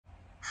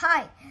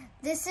Hi,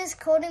 this is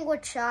Coding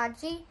with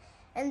Shaji,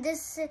 and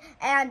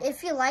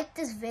if you like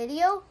this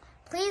video,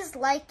 please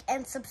like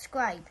and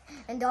subscribe.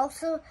 And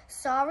also,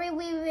 sorry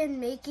we've been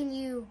making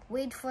you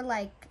wait for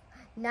like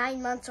 9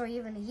 months or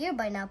even a year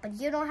by now, but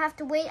you don't have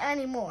to wait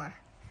anymore.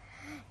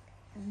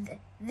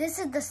 This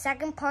is the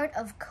second part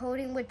of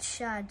Coding with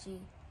Shaji.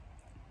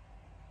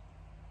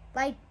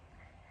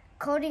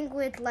 Coding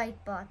with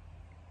Lightbot.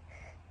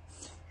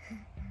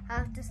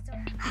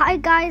 Hi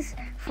guys,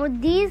 for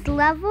these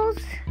levels,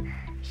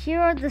 here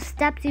are the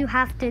steps you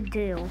have to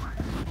do.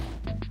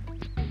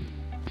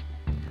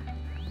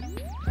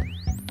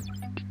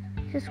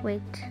 Just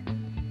wait.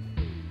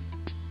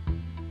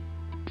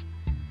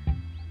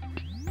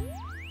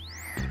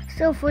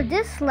 So for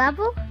this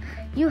level,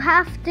 you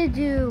have to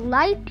do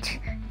light,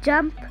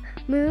 jump,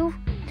 move,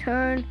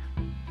 turn,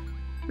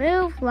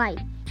 move, light,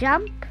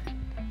 jump,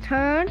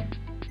 turn,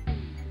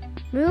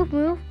 move,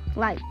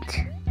 light.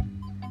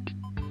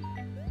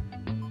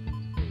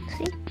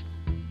 See?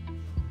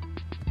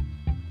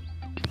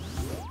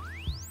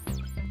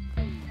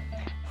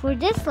 For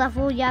this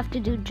level, you have to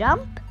do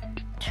jump,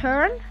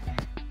 turn,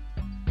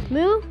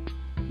 move,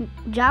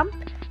 jump,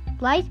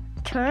 light,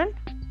 turn,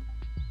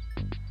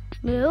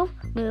 move,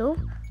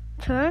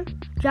 turn,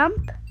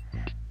 jump,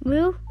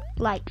 move,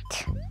 light.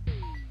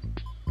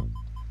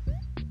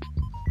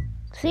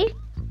 See?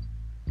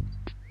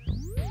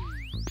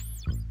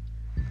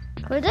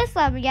 For this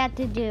level, you have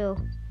to do,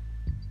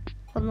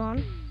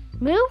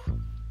 move,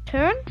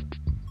 turn,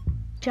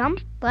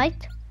 jump,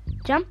 light,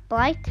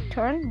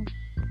 turn,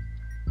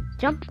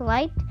 jump,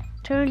 light,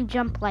 turn,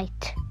 jump,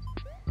 light.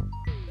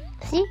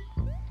 See?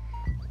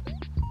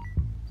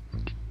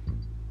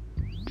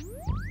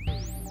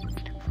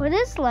 For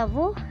this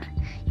level,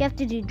 you have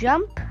to do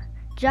jump,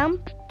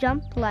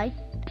 light.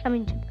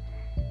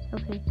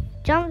 Okay.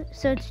 Jump.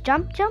 So it's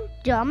jump,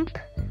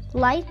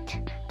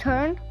 light,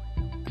 turn,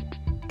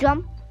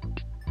 jump,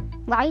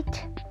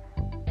 light,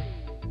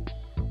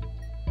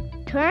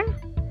 turn,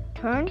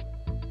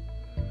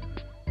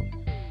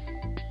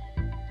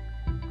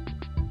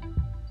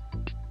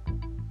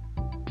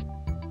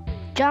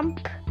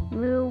 jump,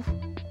 move,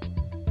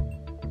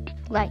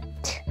 light.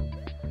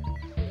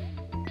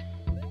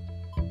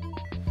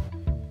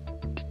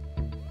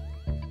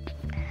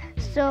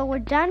 So we're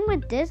done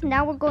with this.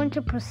 Now we're going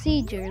to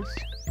procedures.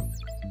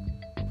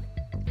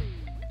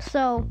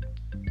 So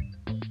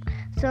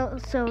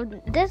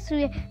this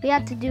we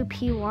have to do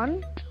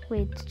P1.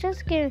 Wait,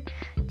 just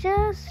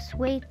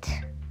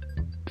wait.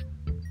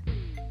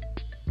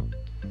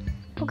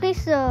 Okay,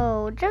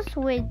 so just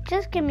wait.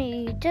 Just give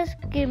me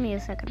a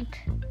second.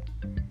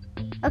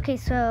 Okay,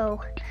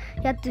 so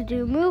you have to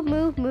do move,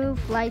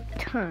 light,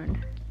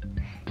 turn.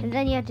 And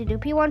then you have to do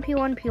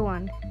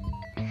P1.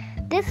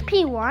 This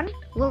P1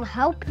 will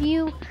help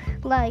you,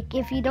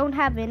 if you don't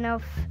have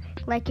enough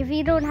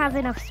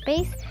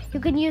space, you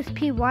can use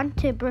P1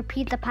 to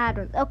repeat the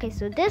pattern. Okay,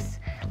 so this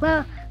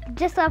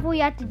level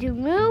you have to do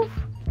move,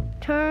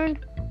 turn,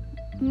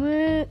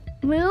 move,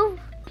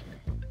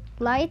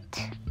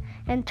 light,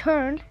 and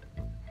turn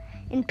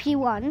in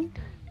P1,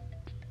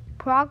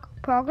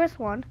 progress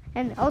 1,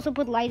 and also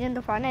put light in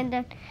the front, and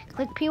then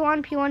click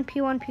P1,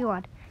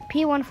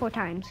 P1 4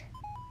 times.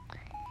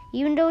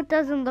 Even though it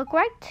doesn't look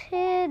right,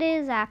 it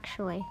is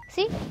actually.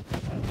 See?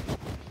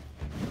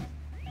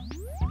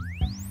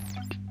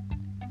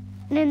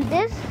 And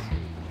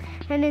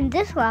in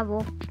this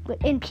level,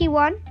 in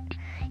P1,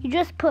 you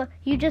just put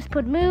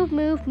move,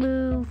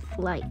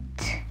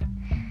 light.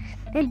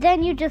 And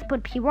then you just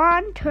put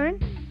P1, turn,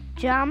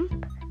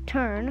 jump,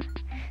 turn,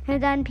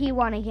 and then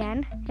P1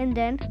 again, and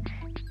then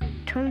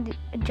turn the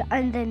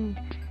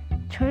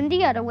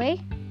other way,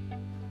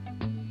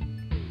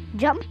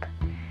 jump,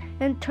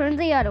 and turn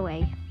the other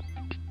way.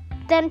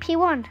 Then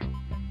P1.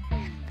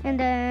 And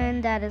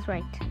then that is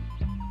right.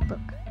 Look.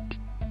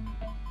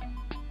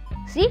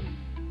 See?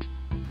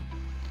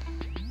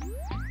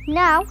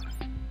 Now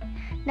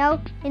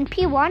in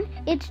P1,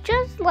 it's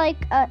just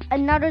like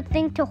another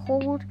thing to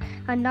hold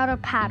another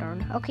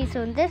pattern. Okay,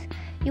 so in this,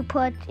 you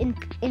put in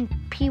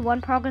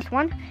P1, progress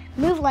 1,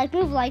 move light,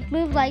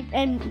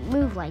 and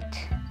move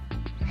light.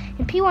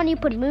 In P1, you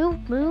put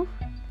move.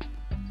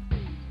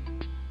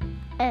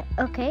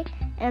 Okay.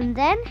 And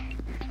then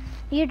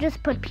you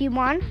just put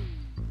P1,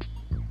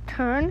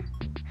 turn,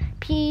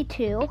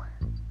 P2,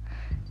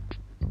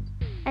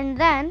 and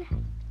then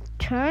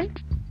turn,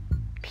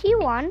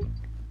 P1,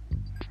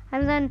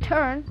 and then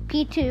turn,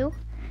 P2,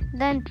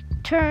 then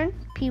turn,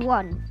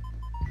 P1.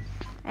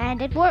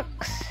 And it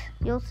works.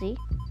 You'll see.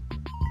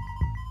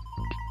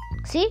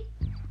 See?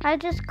 I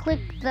just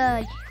clicked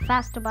the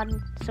faster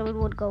button so it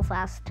would go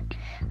fast.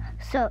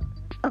 So,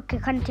 okay,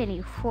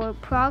 continue. For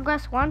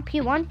progress 1,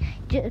 P1,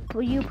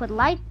 you put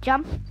light,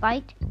 jump,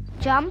 light,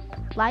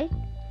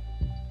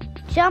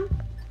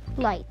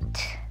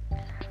 light.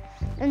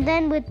 And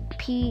then with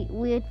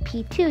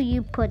P2,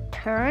 you put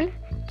turn,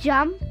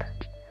 jump,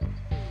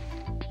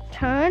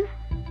 turn,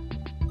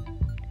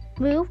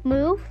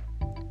 move,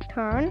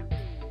 turn,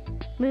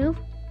 move,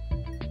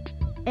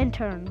 and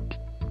turn.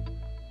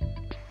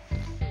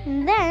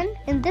 And then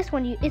in this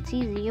one, it's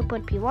easy. You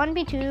put P1,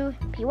 P2,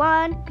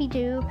 P1,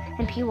 P2,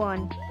 and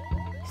P1.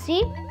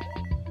 See?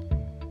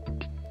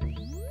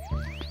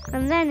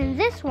 And then in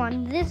this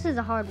one, this is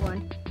a hard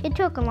one. It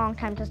took a long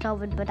time to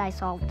solve it, but I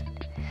solved it.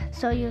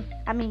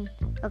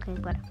 Okay,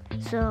 but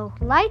so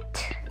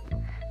light.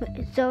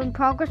 So in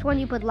progress one,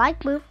 you put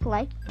light, move,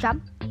 light,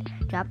 jump,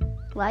 jump,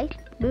 light,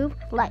 move,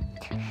 light.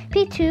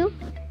 P2,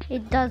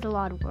 it does a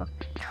lot of work.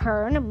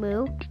 Turn,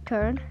 move,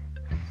 turn.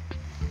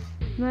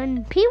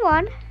 Then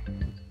P1,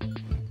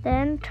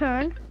 then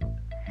turn,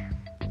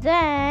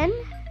 then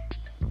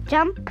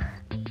jump,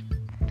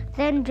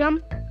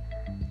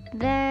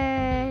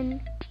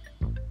 then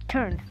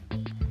turn.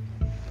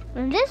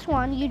 In this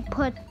one, you'd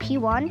put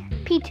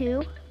P1,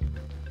 P2,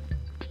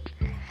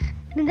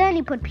 and then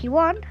you put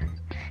P1,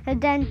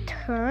 and then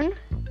turn,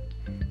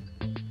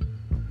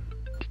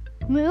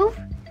 move,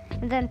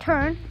 and then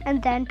turn,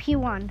 and then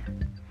P1.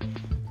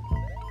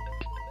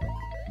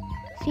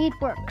 See, it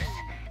works.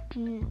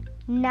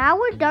 Now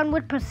we're done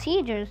with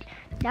procedures.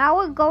 Now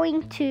we're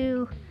going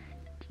to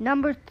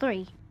number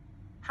 3.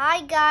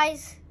 Hi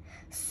guys.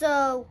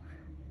 So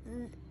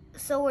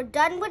we're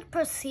done with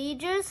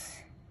procedures,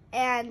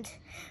 and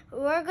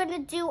we're gonna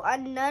do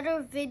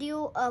another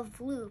video of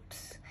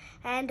loops.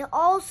 And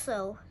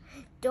also,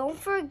 don't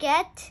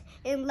forget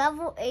in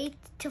level 8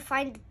 to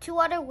find 2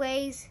 other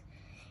ways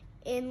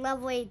in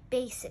level 8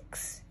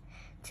 basics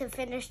to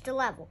finish the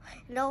level.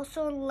 And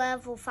also in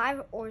level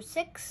 5 or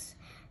 6,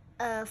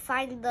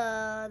 find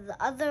the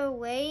other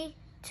way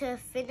to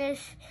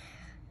finish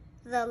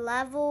the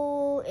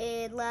level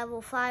in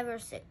level 5 or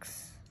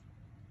 6.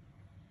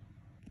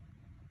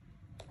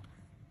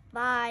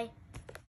 Bye.